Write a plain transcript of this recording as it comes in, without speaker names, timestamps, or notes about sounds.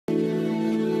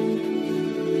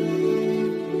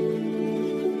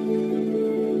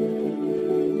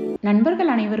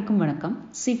நண்பர்கள் அனைவருக்கும் வணக்கம்.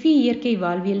 சிஃபி இயற்கை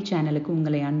வாழ்வியல் சேனலுக்கு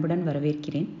உங்களை அன்புடன்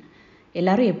வரவேற்கிறேன்.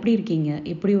 எல்லாரும் எப்படி இருக்கீங்க?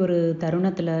 இப்படி ஒரு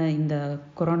தருணத்தில், இந்த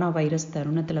கொரோனா வைரஸ்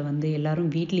தருணத்தில்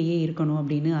எல்லாரும் வீட்டிலேயே இருக்கணும்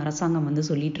அப்படின்னு அரசாங்கம்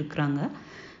சொல்லிட்டு இருக்கிறாங்க.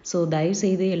 ஸோ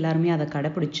தயவுசெய்து எல்லாருமே அதை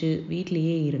கடைப்பிடிச்சு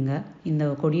வீட்டிலேயே இருங்க.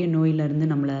 இந்த கொடிய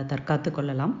நோயிலிருந்து நம்மளை தற்காத்து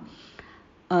கொள்ளலாம்.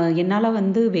 என்னால்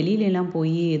வெளியிலலாம்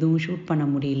போய் எதுவும் ஷூட் பண்ண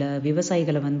முடியல,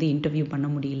 விவசாயிகளை இன்டர்வியூ பண்ண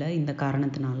முடியல. இந்த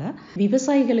காரணத்தினால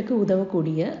விவசாயிகளுக்கு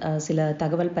உதவக்கூடிய சில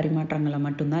தகவல் பரிமாற்றங்களை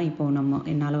மட்டும்தான் இப்போது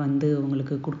என்னால்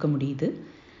உங்களுக்கு கொடுக்க முடியுது.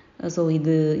 ஸோ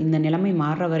இந்த நிலைமை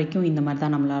மாறுற வரைக்கும் இந்த மாதிரி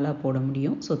தான் நம்மளால் போட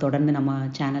முடியும். ஸோ தொடர்ந்து நம்ம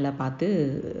சேனலை பார்த்து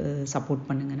சப்போர்ட்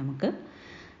பண்ணுங்கள். நமக்கு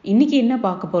இன்றைக்கி என்ன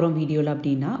பார்க்க போகிறோம் வீடியோவில்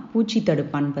அப்படின்னா, பூச்சி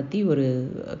தடுப்பான் பற்றி ஒரு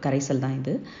கரைசல் தான்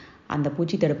இது. அந்த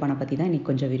பூச்சி தடுப்பானை பற்றி தான் இன்றைக்கி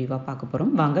கொஞ்சம் விரிவாக பார்க்க போகிறோம்.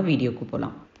 வாங்க வீடியோக்கு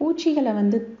போகலாம். பூச்சிகளை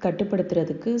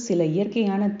கட்டுப்படுத்துறதுக்கு சில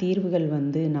இயற்கையான தீர்வுகள்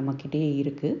நம்மக்கிட்டே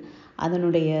இருக்குது.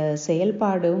 அதனுடைய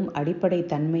செயல்பாடும் அடிப்படை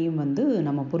தன்மையும்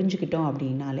நம்ம புரிஞ்சுக்கிட்டோம்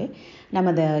அப்படின்னாலே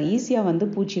நம்ம அதை ஈஸியாக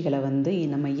பூச்சிகளை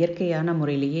நம்ம இயற்கையான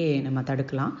முறையிலேயே நம்ம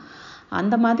தடுக்கலாம்.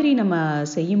 அந்த மாதிரி நம்ம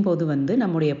செய்யும்போது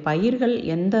நம்முடைய பயிர்கள்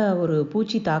எந்த ஒரு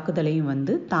பூச்சி தாக்குதலையும்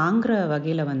தாங்குகிற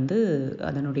வகையில்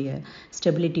அதனுடைய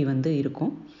ஸ்டெபிலிட்டி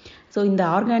இருக்கும். ஸோ இந்த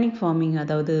ஆர்கானிக் ஃபார்மிங்,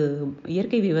 அதாவது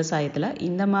இயற்கை விவசாயத்தில்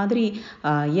இந்த மாதிரி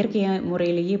இயற்கை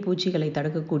முறையிலேயே பூச்சிகளை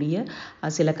தடுக்கக்கூடிய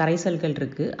சில கரைசல்கள்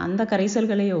இருக்குது. அந்த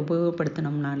கரைசல்களை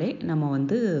உபயோகப்படுத்தினோம்னாலே நம்ம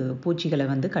பூச்சிகளை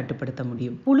கட்டுப்படுத்த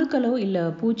முடியும். புழுக்களோ இல்லை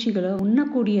பூச்சிகளோ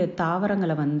உண்ணக்கூடிய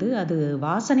தாவரங்களை அது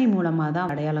வாசனை மூலமாக தான்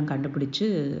அடையாளம்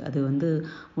கண்டுபிடிச்சு அது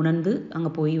உணர்ந்து அங்கே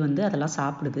போய் அதெல்லாம்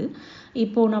சாப்பிடுது.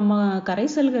 இப்போது நம்ம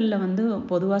கரைசல்களில்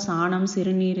பொதுவாக சாணம்,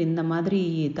 சிறுநீர் இந்த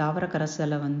மாதிரி தாவர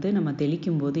கரைசலை நம்ம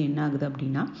தெளிக்கும் போது என்ன ஆகுது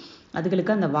அப்படின்னா,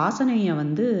 அதுகளுக்கு அந்த வாசனையை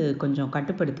கொஞ்சம்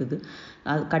கட்டுப்படுத்துது.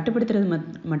 அது கட்டுப்படுத்துறது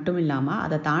மட்டும் இல்லாமல்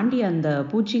அதை தாண்டி அந்த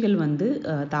பூச்சிகள்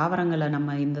தாவரங்களை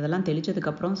நம்ம இதெல்லாம்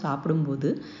தெளித்ததுக்கப்புறம்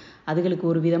சாப்பிடும்போது அதுகளுக்கு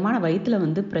ஒரு விதமான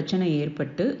வயிற்றில் பிரச்சனை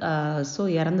ஏற்பட்டு ஸோ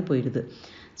இறந்து போயிடுது.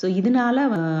 ஸோ இதனால்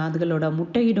அதுகளோட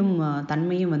முட்டையிடும்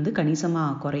தன்மையும்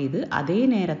கணிசமாக குறையுது. அதே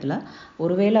நேரத்தில்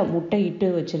ஒருவேளை முட்டையிட்டு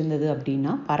வச்சுருந்தது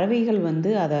அப்படின்னா பறவைகள்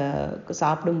அதை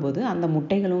சாப்பிடும்போது அந்த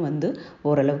முட்டைகளும்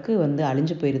ஓரளவுக்கு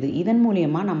அழிஞ்சு போயிடுது. இதன்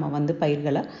மூலியமாக நம்ம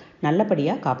பயிர்களை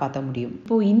நல்லபடியாக காப்பாற்ற முடியும்.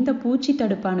 இப்போது இந்த பூச்சி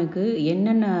தடுப்பானுக்கு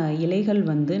என்னென்ன இலைகள்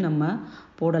நம்ம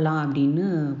போடலாம்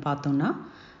அப்படின்னு பார்த்தோம்னா,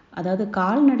 அதாவது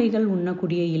கால்நடைகள்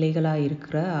உண்ணக்கூடிய இலைகளாக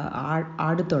இருக்கிற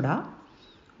ஆடுதொடா,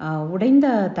 உடைந்த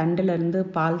தண்டிலிருந்து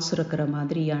பால் சுரக்கிற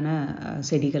மாதிரியான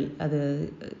செடிகள், அது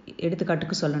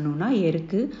எடுத்துக்காட்டுக்கு சொல்லணும்னா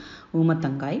எருக்கு,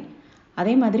 ஊமத்தங்காய்.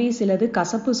 அதே மாதிரி சிலது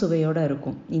கசப்பு சுவையோடு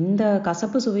இருக்கும். இந்த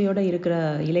கசப்பு சுவையோடு இருக்கிற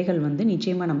இலைகள்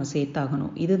நிச்சயமாக நம்ம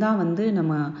சேர்த்தாகணும். இதுதான்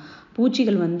நம்ம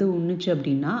பூச்சிகள் உண்ணுச்சு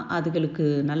அப்படின்னா அதுகளுக்கு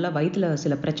நல்ல வயிற்றில்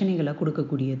சில பிரச்சனைகளை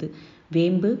கொடுக்கக்கூடியது.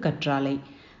 வேம்பு, கற்றாழை.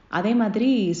 அதே மாதிரி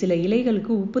சில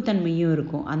இலைகளுக்கு உப்புத்தன்மையும்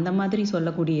இருக்கும். அந்த மாதிரி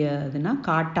சொல்லக்கூடியதுன்னா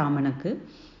காட்டாமணக்கு,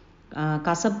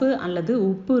 கசப்பு அல்லது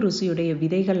உப்பு ருசியுடைய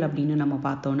விதைகள் அப்படின்னு நம்ம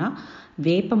பார்த்தோன்னா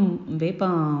வேப்பம்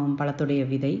பழத்துடைய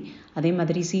விதை, அதே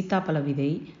மாதிரி சீத்தாப்பழ விதை,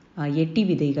 எட்டி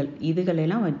விதைகள்,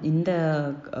 இதுகளெல்லாம் இந்த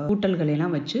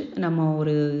கூட்டல்களெல்லாம் வச்சு நம்ம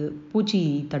ஒரு பூச்சி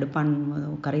தடுப்பான்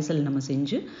கரைசல் நம்ம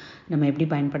செஞ்சு நம்ம எப்படி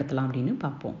பயன்படுத்தலாம் அப்படின்னு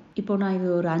பார்ப்போம். இப்போ நான் இது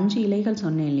ஒரு 5 இலைகள்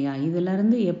சொன்னேன் இல்லையா,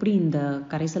 இதிலேருந்து எப்படி இந்த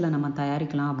கரைசலை நம்ம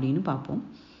தயாரிக்கலாம் அப்படின்னு பார்ப்போம்.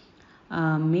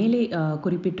 மேலே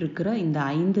குறிப்பிட்டிருக்கிற இந்த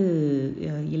 5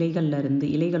 இலைகள்லேருந்து,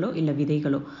 இலைகளோ இல்லை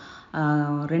விதைகளோ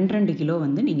 2 கிலோ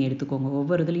நீங்கள் எடுத்துக்கோங்க.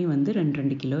 ஒவ்வொரு இதுலேயும்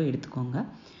 2 கிலோ எடுத்துக்கோங்க.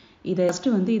 இதை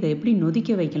ஃபஸ்ட்டு இதை எப்படி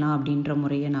நொதிக்க வைக்கலாம் அப்படின்ற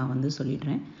முறையை நான்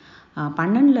சொல்லிடுறேன்.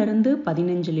 12லேருந்து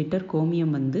 15 லிட்டர்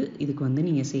கோமியம் இதுக்கு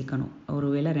நீங்கள் சேர்க்கணும்.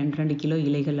 ஒருவேளை 2 கிலோ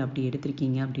இலைகள் அப்படி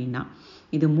எடுத்திருக்கீங்க அப்படின்னா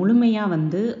இது முழுமையாக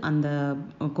அந்த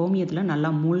கோமியத்தில் நல்லா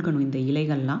மூழ்கணும் இந்த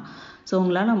இலைகள்லாம். ஸோ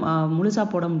உங்களால் முழுசாக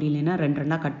போட முடியலன்னா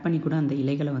 2 கட் பண்ணி கூட அந்த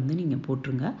இலைகளை நீங்கள்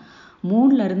போட்டுருங்க.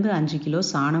 3லேருந்து 5 கிலோ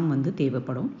சாணம்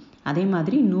தேவைப்படும். அதே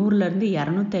மாதிரி 100லேருந்து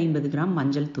 250 கிராம்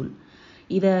மஞ்சள் தூள்.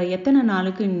 இதை எத்தனை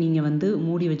நாளுக்கு நீங்கள்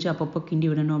மூடி வச்சு அப்பப்போ கிண்டி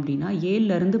விடணும் அப்படின்னா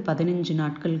 7லேருந்து 15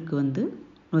 நாட்களுக்கு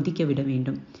நொதிக்க விட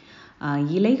வேண்டும்.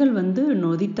 இலைகள்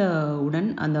நொதித்தவுடன்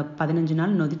அந்த 15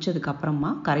 நாள் நொதித்ததுக்கப்புறமா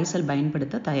கரைசல்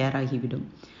பயன்படுத்த தயாராகிவிடும்.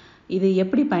 இது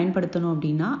எப்படி பயன்படுத்தணும்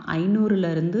அப்படின்னா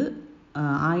 500லேருந்து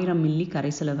 1000 மில்லி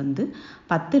கரைசலை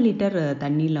 10 லிட்டர்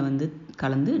தண்ணீரில்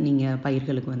கலந்து நீங்கள்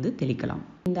பயிர்களுக்கு தெளிக்கலாம்.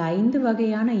 இந்த 5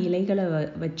 வகையான இலைகளை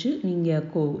வச்சு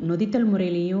நீங்கள் நொதித்தல்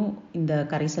முறையிலையும் இந்த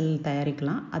கரைசல்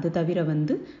தயாரிக்கலாம். அது தவிர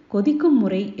கொதிக்கும்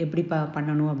முறை எப்படி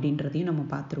பண்ணணும் அப்படின்றதையும் நம்ம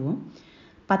பார்த்துருவோம்.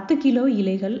 10 கிலோ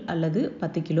இலைகள் அல்லது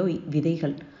 10 கிலோ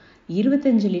விதைகள்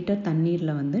 25 லிட்டர்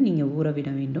தண்ணீரில் நீங்கள் ஊற விட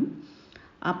வேண்டும்.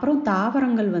 அப்புறம்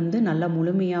தாவரங்கள் நல்லா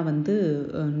முழுமையாக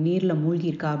நீரில்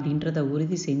மூழ்கியிருக்கா அப்படின்றத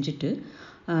உறுதி செஞ்சுட்டு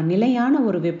நிலையான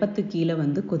ஒரு வெப்பத்துக்கு கீழே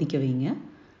கொதிக்க வைங்க.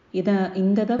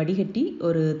 இந்த வடிகட்டி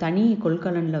ஒரு தனி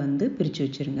கொள்கலனில் பிரித்து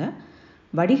வச்சுருங்க.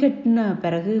 வடிகட்டின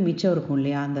பிறகு மிச்சம் இருக்கும்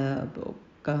இல்லையா, அந்த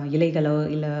இலைகளோ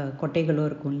இல்லை கொட்டைகளோ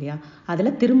இருக்கும் இல்லையா,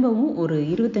 அதில் திரும்பவும் ஒரு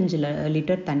 25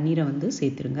 லிட்டர் தண்ணீரை வந்து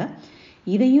சேர்த்துருங்க.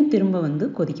 இதையும் திரும்ப வந்து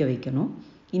கொதிக்க வைக்கணும்.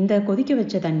 இந்த கொதிக்க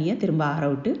வச்ச தண்ணியை திரும்ப ஆற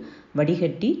விட்டு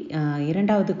வடிகட்டி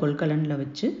 2வது கொள்கலனில்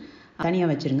வச்சு தனியாக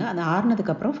வச்சுருங்க. அது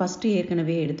ஆறுனதுக்கப்புறம் ஃபஸ்ட்டு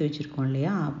ஏற்கனவே எடுத்து வச்சுருக்கோம்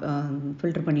இல்லையா,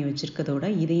 ஃபில்டர் பண்ணி வச்சுருக்கதோட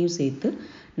இதையும் சேர்த்து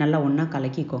நல்லா ஒன்றா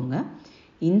கலக்கிக்கோங்க.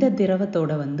 இந்த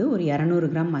திரவத்தோட வந்து ஒரு 200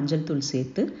 கிராம் மஞ்சள் தூள்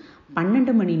சேர்த்து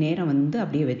 12 மணி நேரம் வந்து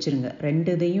அப்படியே வச்சுருங்க.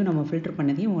 2 இதையும் நம்ம ஃபில்டர்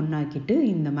பண்ணதையும் ஒன்றாக்கிட்டு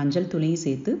இந்த மஞ்சள் தூளையும்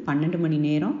சேர்த்து 12 மணி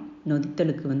நேரம்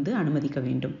நொதித்தலுக்கு வந்து அனுமதிக்க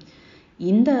வேண்டும்.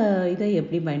 இந்த இதை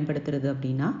எப்படி பயன்படுத்துறது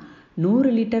அப்படின்னா, 100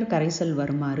 லிட்டர் கரைசல்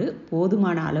வருமாறு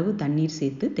போதுமான அளவு தண்ணீர்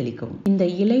சேர்த்து தெளிக்கவும். இந்த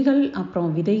இலைகள் அப்புறம்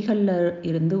விதைகளில்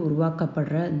இருந்து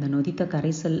உருவாக்கப்படுற இந்த நொதித்த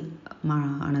கரைசல்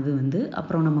ஆனது வந்து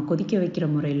அப்புறம் நம்ம கொதிக்க வைக்கிற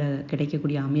முறையில்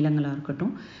கிடைக்கக்கூடிய அமிலங்களாக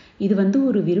இருக்கட்டும், இது வந்து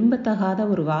ஒரு விரும்பத்தகாத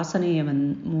ஒரு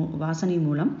வாசனை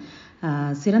மூலம்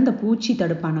சிறந்த பூச்சி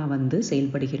தடுப்பானா வந்து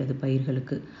செயல்படுகிறது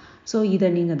பயிர்களுக்கு. ஸோ இதை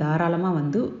நீங்கள் தாராளமாக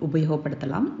வந்து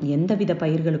உபயோகப்படுத்தலாம். எந்தவித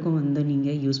பயிர்களுக்கும் வந்து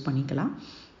நீங்கள் யூஸ் பண்ணிக்கலாம்.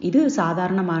 இது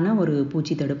சாதாரணமான ஒரு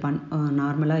பூச்சி தடுப்பான்,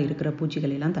 நார்மலாக இருக்கிற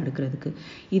பூச்சிகள் எல்லாம் தடுக்கிறதுக்கு.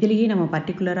 இதுலேயே நம்ம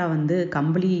பர்டிகுலராக வந்து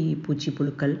கம்பளி பூச்சி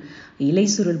புழுக்கள், இலை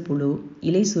சுருள் புழு,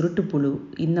 இலை சுருட்டு புழு,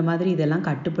 இந்த மாதிரி இதெல்லாம்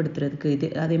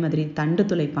கட்டுப்படுத்துறதுக்கு, அதே மாதிரி தண்டு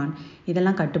துளைப்பான்,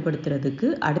 இதெல்லாம் கட்டுப்படுத்துறதுக்கு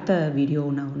அடுத்த வீடியோ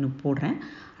நான் ஒன்று போடுறேன்.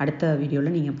 அடுத்த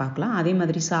வீடியோவில் நீங்கள் பார்க்கலாம். அதே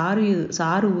மாதிரி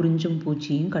சாறு உறிஞ்சும்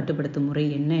பூச்சியும் கட்டுப்படுத்தும் முறை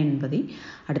என்ன என்பதை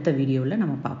அடுத்த வீடியோவில்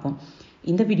நம்ம பார்ப்போம்.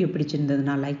 இந்த வீடியோ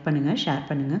பிடிச்சிருந்ததுன்னா லைக் பண்ணுங்கள், ஷேர்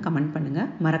பண்ணுங்கள், கமெண்ட் பண்ணுங்கள்.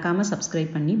 மறக்காமல்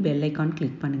சப்ஸ்கிரைப் பண்ணி பெல் ஐக்கான்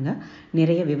கிளிக் பண்ணுங்கள்.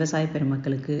 நிறைய விவசாய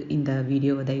பெருமக்களுக்கு இந்த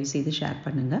வீடியோவை தயவுசெய்து ஷேர்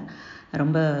பண்ணுங்கள்.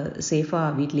 ரொம்ப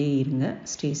சேஃபாக வீட்டிலேயே இருங்க.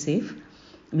 Stay safe.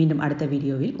 மீண்டும் அடுத்த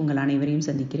வீடியோவில் உங்கள் அனைவரையும்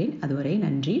சந்திக்கிறேன். அதுவரை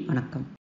நன்றி, வணக்கம்.